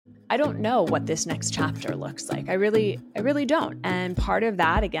I don't know what this next chapter looks like. I really don't. And part of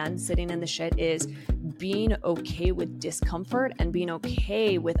that, again, sitting in the shit, is being okay with discomfort and being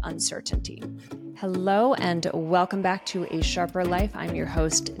okay with uncertainty. Hello and welcome back to A Sharper Life. I'm your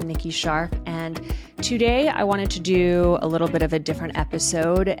host, Nikki Sharp, and today I wanted to do a little bit of a different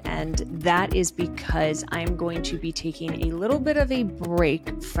episode, and that is because I'm going to be taking a little bit of a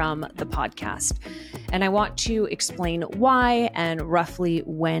break from the podcast, and I want to explain why and roughly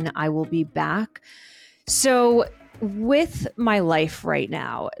when I will be back. So with my life right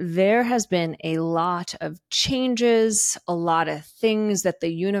now, there has been a lot of changes, a lot of things that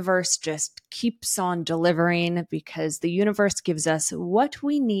the universe just keeps on delivering because the universe gives us what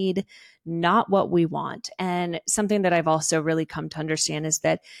we need, not what we want. And something that I've also really come to understand is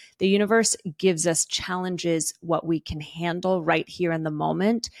that the universe gives us challenges, what we can handle right here in the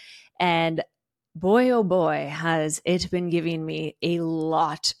moment. And boy, oh boy, has it been giving me a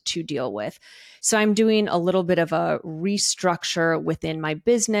lot to deal with. So I'm doing a little bit of a restructure within my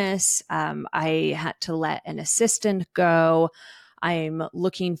business. I had to let an assistant go. I'm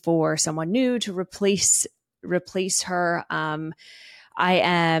looking for someone new to replace her. I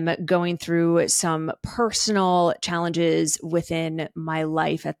am going through some personal challenges within my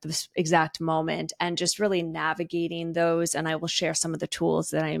life at this exact moment and just really navigating those. And I will share some of the tools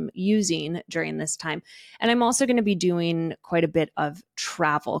that I'm using during this time. And I'm also going to be doing quite a bit of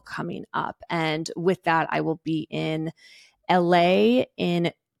travel coming up. And with that, I will be in LA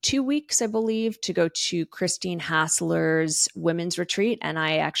in 2 weeks, I believe, to go to Christine Hassler's women's retreat. And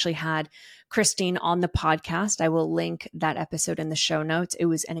I actually had Christine on the podcast. I will link that episode in the show notes. It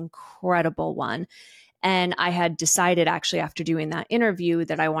was an incredible one. And I had decided actually after doing that interview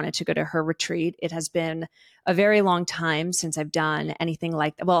that I wanted to go to her retreat. It has been a very long time since I've done anything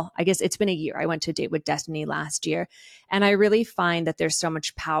like that. Well, I guess it's been a year. I went to Date with Destiny last year. And I really find that there's so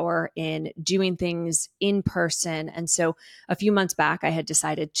much power in doing things in person. And so a few months back, I had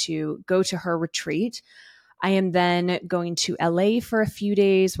decided to go to her retreat. I am then going to LA for a few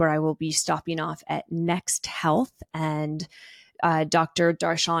days where I will be stopping off at Next Health and Dr.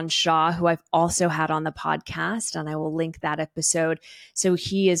 Darshan Shah, who I've also had on the podcast, and I will link that episode. So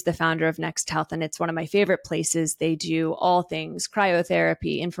he is the founder of Next Health, and it's one of my favorite places. They do all things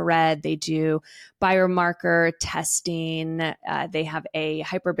cryotherapy, infrared. They do biomarker testing. They have a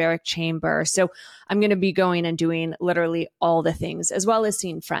hyperbaric chamber. So I'm going to be going and doing literally all the things, as well as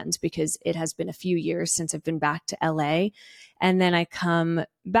seeing friends, because it has been a few years since I've been back to LA. And then I come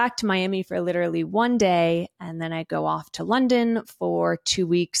back to Miami for literally one day, and then I go off to London for 2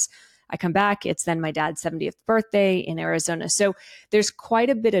 weeks. I come back. It's then my dad's 70th birthday in Arizona. So there's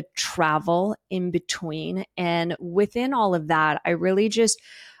quite a bit of travel in between. And within all of that,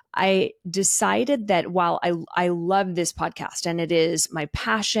 I decided that while I love this podcast and it is my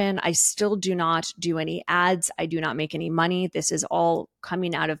passion, I still do not do any ads. I do not make any money. This is all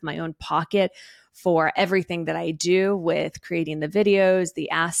coming out of my own pocket for everything that I do with creating the videos, the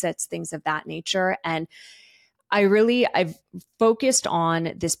assets, things of that nature. And I've focused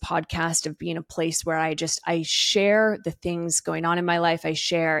on this podcast of being a place where I share the things going on in my life. I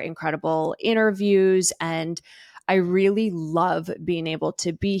share incredible interviews, and I really love being able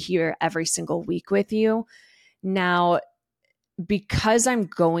to be here every single week with you. Now, because I'm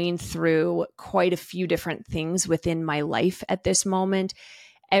going through quite a few different things within my life at this moment,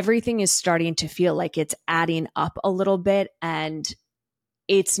 everything is starting to feel like it's adding up a little bit, and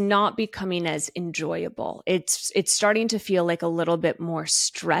it's not becoming as enjoyable. It's starting to feel like a little bit more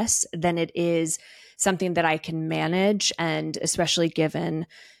stress than it is something that I can manage. And especially given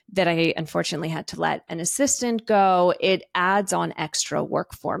that I unfortunately had to let an assistant go, it adds on extra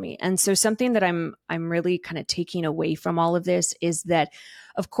work for me. And so something that I'm really kind of taking away from all of this is that,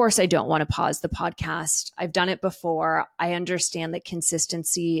 of course, I don't want to pause the podcast. I've done it before. I understand that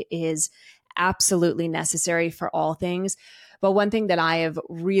consistency is absolutely necessary for all things. But one thing that I have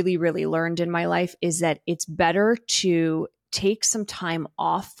really, really learned in my life is that it's better to take some time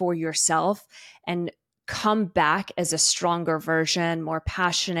off for yourself and come back as a stronger version, more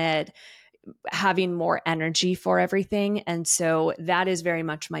passionate, having more energy for everything. And so that is very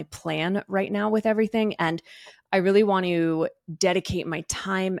much my plan right now with everything. And I really want to dedicate my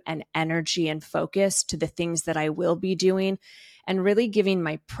time and energy and focus to the things that I will be doing and really giving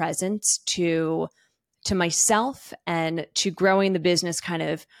my presence to myself and to growing the business kind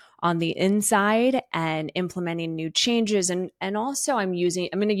of on the inside and implementing new changes. And also I'm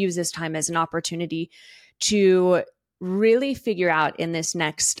going to use this time as an opportunity to really figure out in this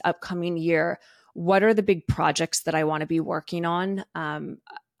next upcoming year, what are the big projects that I want to be working on?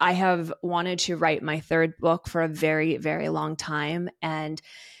 I have wanted to write my third book for a very, very long time. And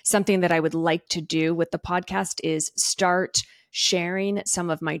something that I would like to do with the podcast is start sharing some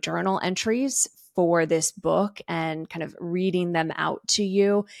of my journal entries for this book and kind of reading them out to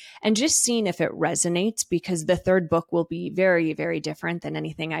you and just seeing if it resonates, because the third book will be very, very different than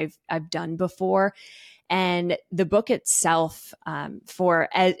anything I've done before. And the book itself,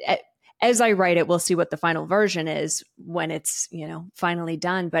 as I write it, we'll see what the final version is when it's, finally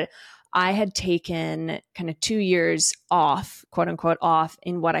done. But I had taken kind of 2 years off, quote unquote, off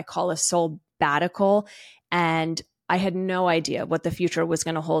in what I call a soulbatical. And I had no idea what the future was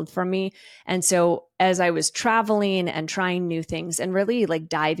going to hold for me. And so as I was traveling and trying new things and really like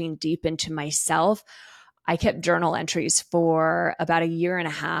diving deep into myself, I kept journal entries for about a year and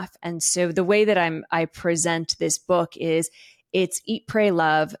a half. And so the way that I present this book is it's Eat, Pray,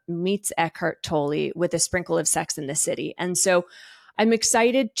 Love meets Eckhart Tolle with a sprinkle of Sex and the City. And so I'm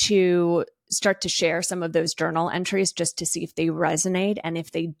excited to start to share some of those journal entries just to see if they resonate. And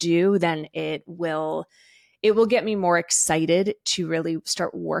if they do, then it will get me more excited to really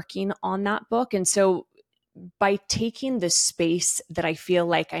start working on that book. And so by taking the space that I feel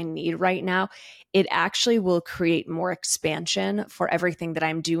like I need right now, it actually will create more expansion for everything that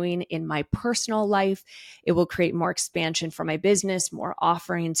I'm doing in my personal life. It will create more expansion for my business, more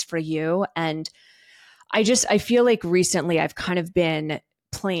offerings for you. And I feel like recently I've kind of been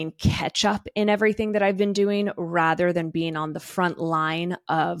playing catch up in everything that I've been doing rather than being on the front line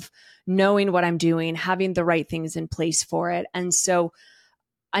of knowing what I'm doing, having the right things in place for it. And so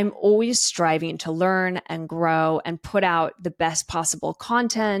I'm always striving to learn and grow and put out the best possible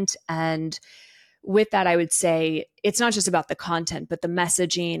content. And with that, I would say it's not just about the content, but the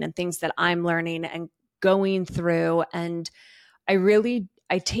messaging and things that I'm learning and going through. And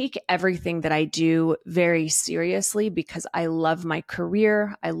I take everything that I do very seriously because I love my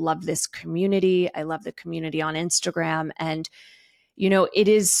career. I love this community. I love the community on Instagram. And, it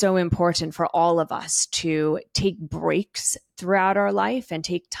is so important for all of us to take breaks throughout our life and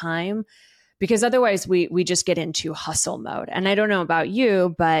take time, because otherwise we just get into hustle mode. And I don't know about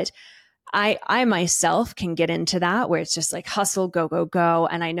you, but I myself can get into that where it's just like hustle, go, go, go.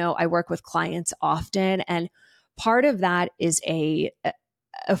 And I know I work with clients often. And part of that is a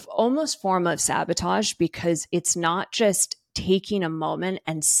almost form of sabotage, because it's not just taking a moment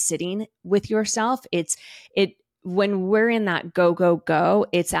and sitting with yourself. When we're in that go, go, go,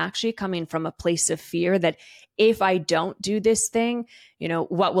 it's actually coming from a place of fear that if I don't do this thing,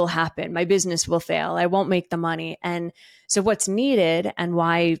 what will happen? My business will fail. I won't make the money. And so what's needed, and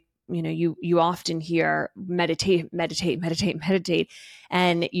why, you often hear meditate, meditate, meditate, meditate.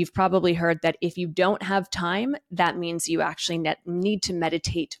 And you've probably heard that if you don't have time, that means you actually need to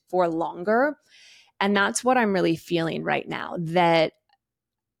meditate for longer. And that's what I'm really feeling right now, that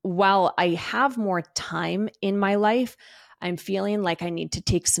while I have more time in my life, I'm feeling like I need to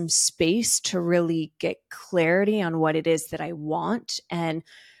take some space to really get clarity on what it is that I want, and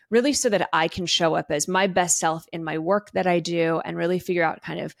really so that I can show up as my best self in my work that I do, and really figure out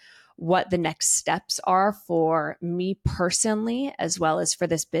kind of what the next steps are for me personally, as well as for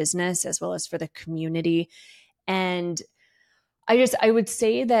this business, as well as for the community. And I would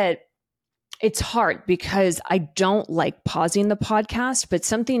say that it's hard because I don't like pausing the podcast, but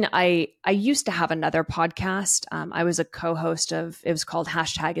something I used to have another podcast. I was a co-host of, it was called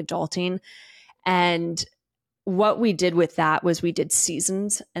 #Adulting. And what we did with that was we did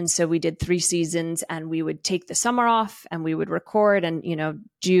seasons. And so we did 3 seasons, and we would take the summer off and we would record and,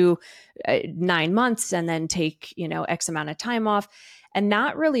 do 9 months and then take, X amount of time off. And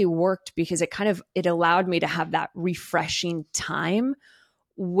that really worked because it allowed me to have that refreshing time.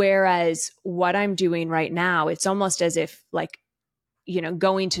 Whereas what I'm doing right now, it's almost as if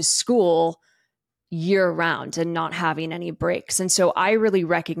going to school year round and not having any breaks. And so I really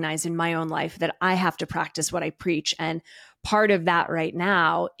recognize in my own life that I have to practice what I preach. And part of that right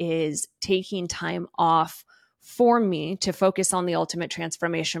now is taking time off for me to focus on the Ultimate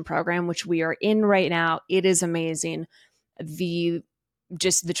Transformation Program, which we are in right now. It is amazing. The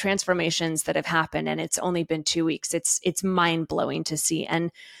transformations that have happened, and it's only been 2 weeks. It's mind-blowing to see.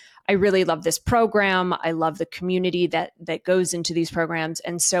 And I really love this program. I love the community that goes into these programs.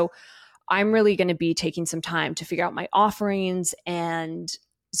 And so I'm really going to be taking some time to figure out my offerings. And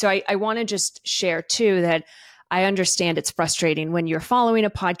so I want to just share too that I understand it's frustrating when you're following a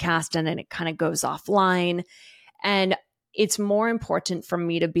podcast and then it kind of goes offline. And it's more important for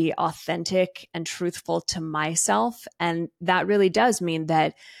me to be authentic and truthful to myself. And that really does mean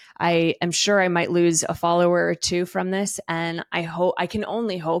that I am sure I might lose a follower or two from this. And I can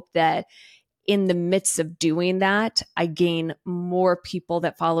only hope that in the midst of doing that, I gain more people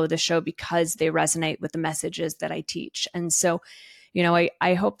that follow the show because they resonate with the messages that I teach. And so,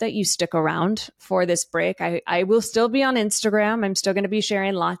 I hope that you stick around for this break. I will still be on Instagram. I'm still going to be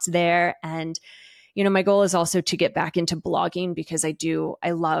sharing lots there. And, my goal is also to get back into blogging because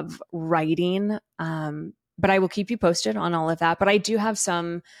I love writing. But I will keep you posted on all of that. But I do have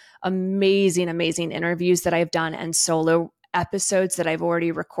some amazing, amazing interviews that I've done and solo episodes that I've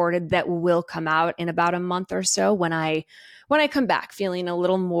already recorded that will come out in about a month or so when I come back feeling a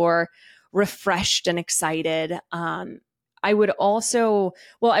little more refreshed and excited. I would also,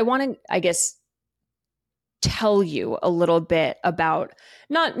 I want to, I guess, tell you a little bit about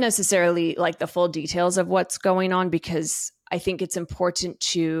not necessarily like the full details of what's going on, because I think it's important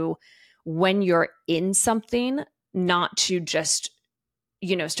to, when you're in something, not to just,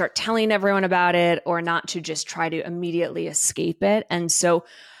 start telling everyone about it or not to just try to immediately escape it. And so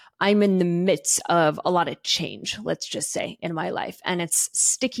I'm in the midst of a lot of change, let's just say, in my life. And it's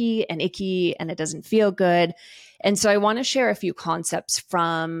sticky and icky and it doesn't feel good. And so I want to share a few concepts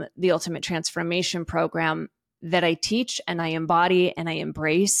from the Ultimate Transformation Program that I teach and I embody and I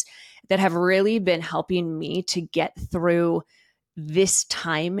embrace that have really been helping me to get through this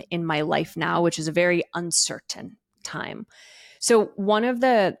time in my life now, which is a very uncertain time. So one of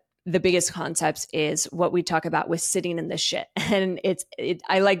the biggest concepts is what we talk about with sitting in the shit. And it's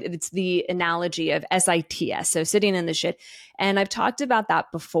the analogy of SITS. So sitting in the shit. And I've talked about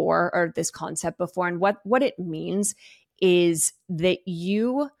that before, or this concept before. And what it means is that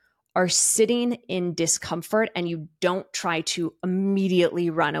you are sitting in discomfort and you don't try to immediately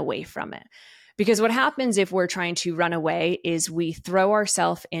run away from it. Because what happens if we're trying to run away is we throw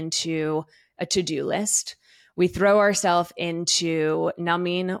ourselves into a to-do list. We throw ourselves into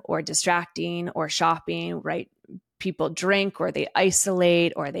numbing or distracting or shopping, right? People drink or they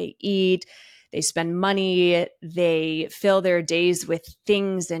isolate or they eat, they spend money, they fill their days with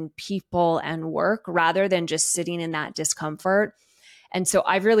things and people and work rather than just sitting in that discomfort. And so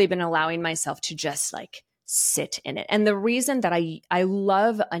I've really been allowing myself to just like sit in it. And the reason that I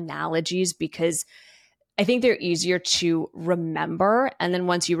love analogies because I think they're easier to remember. And then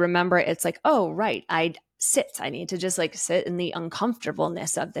once you remember it, it's like, oh, right, I need to just like sit in the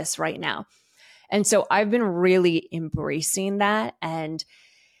uncomfortableness of this right now. And so I've been really embracing that. And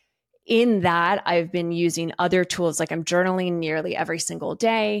in that, I've been using other tools, like I'm journaling nearly every single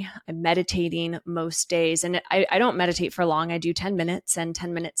day. I'm meditating most days. And I don't meditate for long. I do 10 minutes, and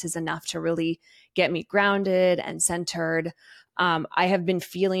 10 minutes is enough to really get me grounded and centered. I have been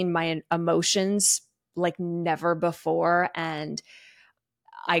feeling my emotions like never before. And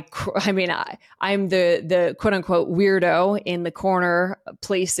I'm the quote unquote weirdo in the corner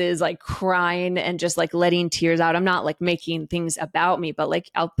places, like crying and just like letting tears out. I'm not like making things about me, but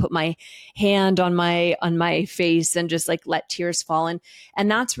like I'll put my hand on my face and just like let tears fall in. And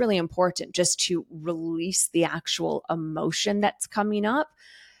that's really important, just to release the actual emotion that's coming up.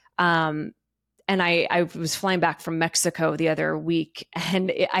 And I was flying back from Mexico the other week, and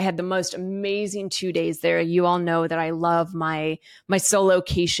I had the most amazing 2 days there. You all know that I love my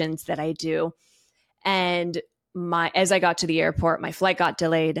solocations that I do. And as I got to the airport, my flight got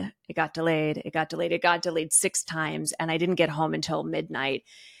delayed. It got delayed 6 times, and I didn't get home until midnight.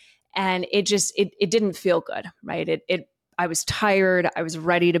 And it didn't feel good, right? I was tired. I was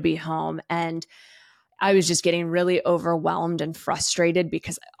ready to be home, and I was just getting really overwhelmed and frustrated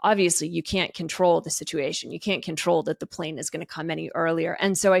because obviously you can't control the situation. You can't control that the plane is going to come any earlier.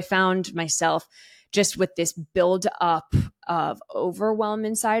 And so I found myself just with this build up of overwhelm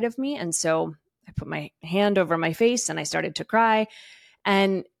inside of me. And so I put my hand over my face and I started to cry.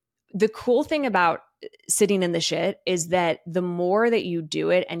 And the cool thing about sitting in the shit is that the more that you do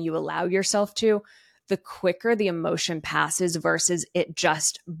it and you allow yourself to, the quicker the emotion passes versus it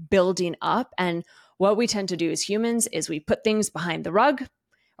just building up. And what we tend to do as humans is we put things behind the rug,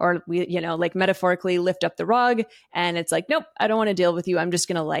 or we, like metaphorically lift up the rug, and it's like, nope, I don't want to deal with you. I'm just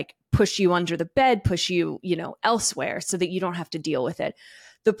going to like push you under the bed, push you, elsewhere so that you don't have to deal with it.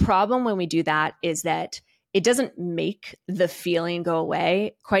 The problem when we do that is that it doesn't make the feeling go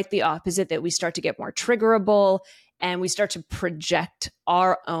away. Quite the opposite, that we start to get more triggerable and we start to project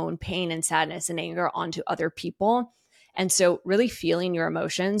our own pain and sadness and anger onto other people. And so really feeling your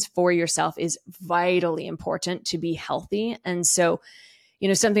emotions for yourself is vitally important to be healthy. And so,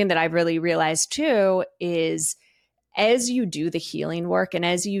 something that I've really realized too is as you do the healing work and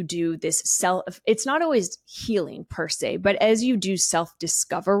as you do this it's not always healing per se, but as you do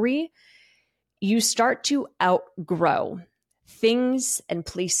self-discovery, you start to outgrow things and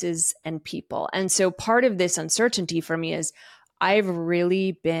places and people. And so part of this uncertainty for me is I've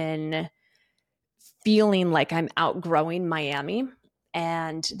really been feeling like I'm outgrowing Miami.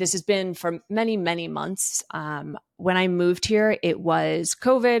 And this has been for many, many months. When I moved here, it was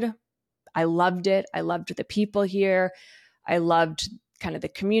COVID. I loved it. I loved the people here. I loved kind of the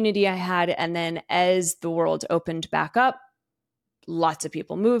community I had. And then as the world opened back up, lots of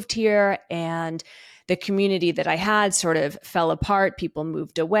people moved here, and the community that I had sort of fell apart. People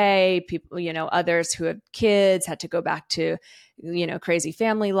moved away. People, others who had kids had to go back to, crazy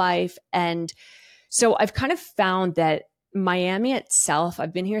family life. And so I've kind of found that Miami itself,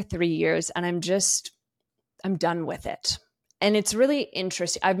 I've been here 3 years, and I'm done with it. And it's really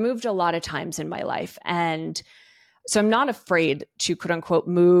interesting. I've moved a lot of times in my life, and so I'm not afraid to quote unquote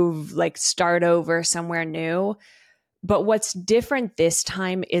move, like start over somewhere new. But what's different this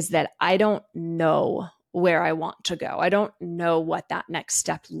time is that I don't know where I want to go. I don't know what that next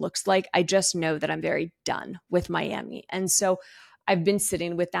step looks like. I just know that I'm very done with Miami. And so I've been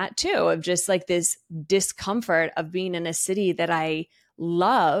sitting with that too, of just like this discomfort of being in a city that I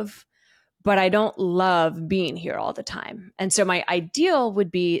love, but I don't love being here all the time. And so my ideal would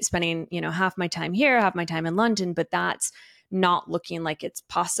be spending, half my time here, half my time in London, but that's not looking like it's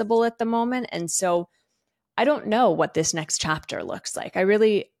possible at the moment. And so I don't know what this next chapter looks like. I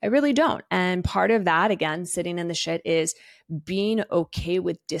really don't. And part of that, again, sitting in the shit, is being okay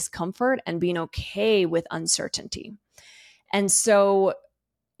with discomfort and being okay with uncertainty. And so,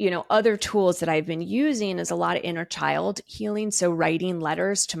 other tools that I've been using is a lot of inner child healing. So writing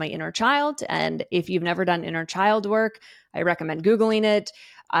letters to my inner child. And if you've never done inner child work, I recommend Googling it.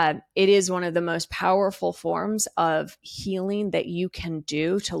 It is one of the most powerful forms of healing that you can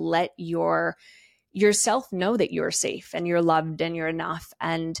do to let yourself know that you're safe and you're loved and you're enough.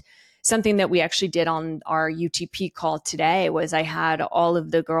 And something that we actually did on our UTP call today was I had all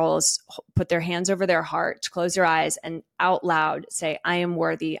of the girls put their hands over their heart, close their eyes, and out loud say, I am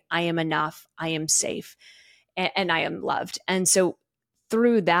worthy, I am enough, I am safe, and I am loved. And so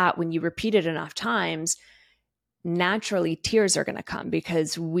through that, when you repeat it enough times, naturally tears are going to come,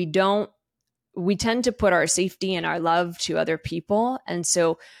 because we tend to put our safety and our love to other people. And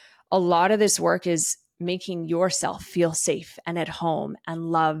so a lot of this work is making yourself feel safe and at home and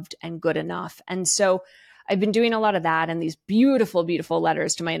loved and good enough. And so I've been doing a lot of that, and these beautiful, beautiful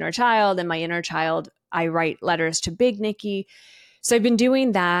letters to my inner child, and my inner child, I write letters to Big Nikki. So I've been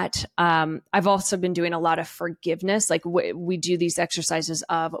doing that. I've also been doing a lot of forgiveness. Like we do these exercises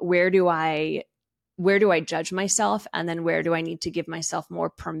of where do I judge myself? And then where do I need to give myself more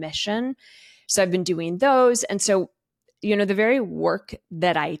permission? So I've been doing those. And so the very work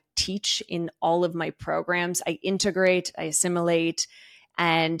that I teach in all of my programs, I integrate, I assimilate,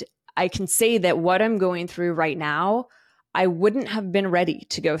 and I can say that what I'm going through right now, I wouldn't have been ready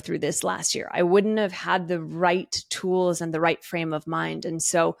to go through this last year. I wouldn't have had the right tools and the right frame of mind. And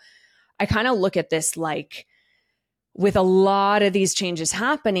so I kind of look at this like, with a lot of these changes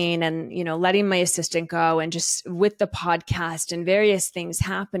happening and, letting my assistant go, and just with the podcast and various things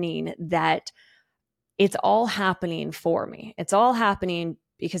happening, that it's all happening for me. It's all happening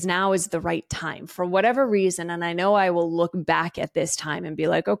because now is the right time for whatever reason. And I know I will look back at this time and be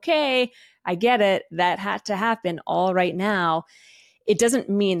like, okay, I get it. That had to happen all right now. It doesn't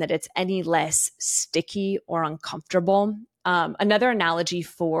mean that it's any less sticky or uncomfortable. Another analogy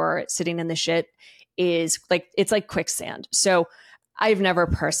for sitting in the shit is like, it's like quicksand. So I've never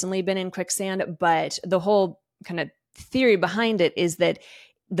personally been in quicksand, but the whole kind of theory behind it is that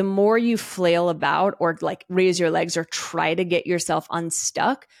the more you flail about or like raise your legs or try to get yourself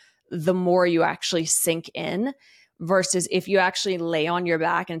unstuck, the more you actually sink in, versus if you actually lay on your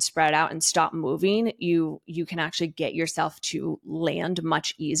back and spread out and stop moving, you can actually get yourself to land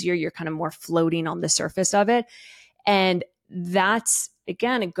much easier. You're kind of more floating on the surface of it. And that's,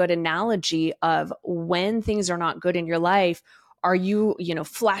 again, a good analogy of when things are not good in your life. Are you,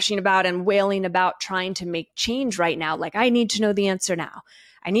 flashing about and wailing about trying to make change right now? Like, I need to know the answer now.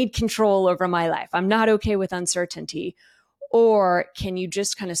 I need control over my life. I'm not okay with uncertainty. Or can you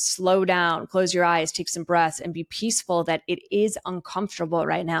just kind of slow down, close your eyes, take some breaths, and be peaceful that it is uncomfortable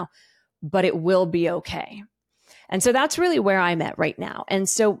right now, but it will be okay. And so that's really where I'm at right now. And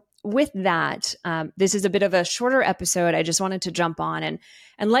so with that, this is a bit of a shorter episode. I just wanted to jump on and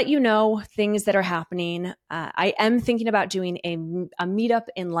let you know things that are happening. I am thinking about doing a meetup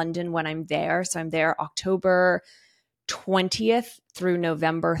in London when I'm there. So I'm there October 20th through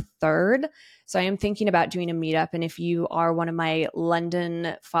November 3rd. So I am thinking about doing a meetup. And if you are one of my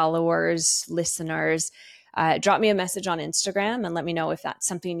London followers, listeners, drop me a message on Instagram and let me know if that's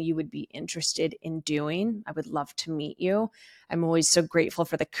something you would be interested in doing. I would love to meet you. I'm always so grateful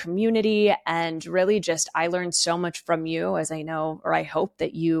for the community, and really just I learned so much from you, as I know, or I hope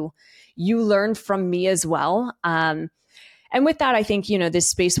that you learned from me as well. And with that, I think, this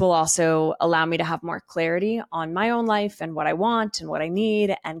space will also allow me to have more clarity on my own life and what I want and what I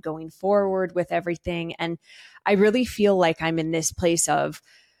need and going forward with everything. And I really feel like I'm in this place of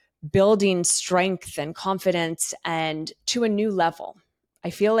building strength and confidence and to a new level. I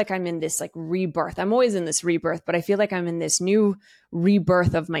feel like I'm in this like rebirth. I'm always in this rebirth, but I feel like I'm in this new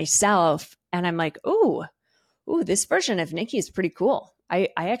rebirth of myself. And I'm like, ooh, this version of Nikki is pretty cool. I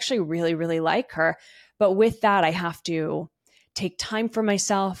actually really, really like her. But with that, I have to take time for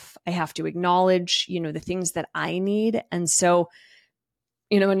myself. I have to acknowledge, the things that I need. And so,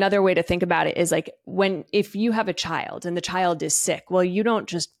 another way to think about it is like if you have a child and the child is sick, well, you don't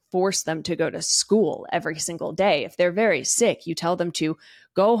just force them to go to school every single day. If they're very sick, you tell them to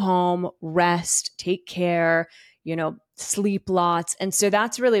go home, rest, take care, sleep lots. And so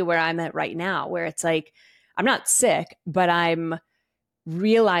that's really where I'm at right now, where it's like, I'm not sick, but I'm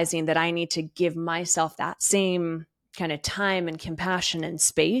realizing that I need to give myself that same kind of time and compassion and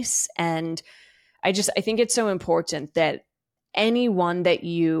space. And I think it's so important that anyone that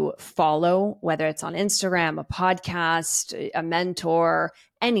you follow, whether it's on Instagram, a podcast, a mentor,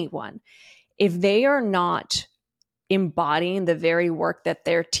 anyone, if they are not embodying the very work that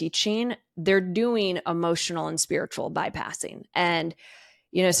they're teaching, they're doing emotional and spiritual bypassing. And,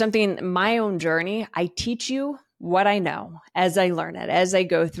 something, my own journey, I teach you what I know as I learn it, as I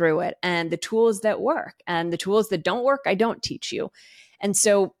go through it, and the tools that work and the tools that don't work, I don't teach you. And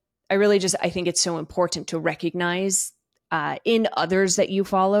so I think it's so important to recognize in others that you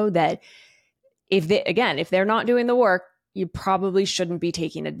follow that if they're not doing the work, you probably shouldn't be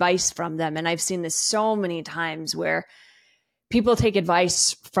taking advice from them. And I've seen this so many times where people take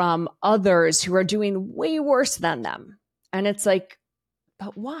advice from others who are doing way worse than them. And it's like,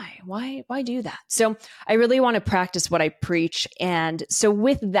 but why? Why do that? So I really want to practice what I preach. And so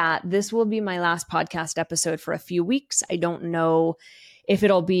with that, this will be my last podcast episode for a few weeks. I don't know if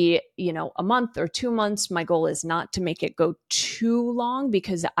it'll be, a month or 2 months. My goal is not to make it go too long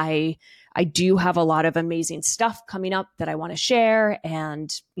because I do have a lot of amazing stuff coming up that I want to share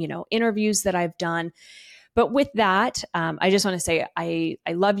and, interviews that I've done. But with that, I just want to say I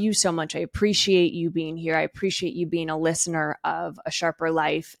love you so much. I appreciate you being here. I appreciate you being a listener of A Sharper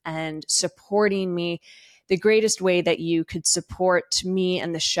Life and supporting me. The greatest way that you could support me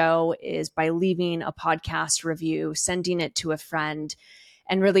and the show is by leaving a podcast review, sending it to a friend.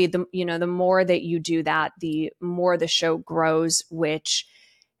 And really, the more that you do that, the more the show grows, which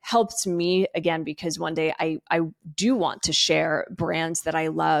helps me again, because one day I do want to share brands that I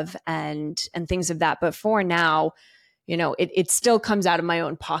love and things of that. But for now, it still comes out of my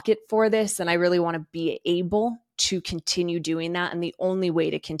own pocket for this. And I really want to be able to continue doing that. And the only way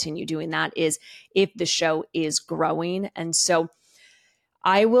to continue doing that is if the show is growing. And so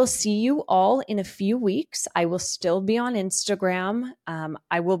I will see you all in a few weeks. I will still be on Instagram.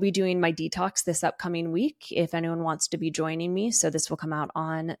 I will be doing my detox this upcoming week if anyone wants to be joining me. So this will come out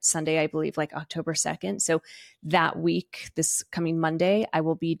on Sunday, I believe, like October 2nd. So that week, this coming Monday, I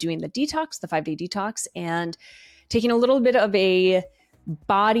will be doing the detox, the 5-day detox, and taking a little bit of a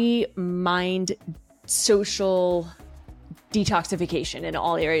body, mind, social detoxification in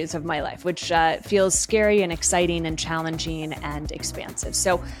all areas of my life, which feels scary and exciting and challenging and expansive.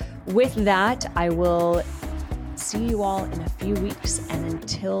 So with that, I will see you all in a few weeks. And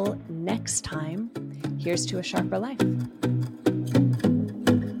until next time, here's to a sharper life.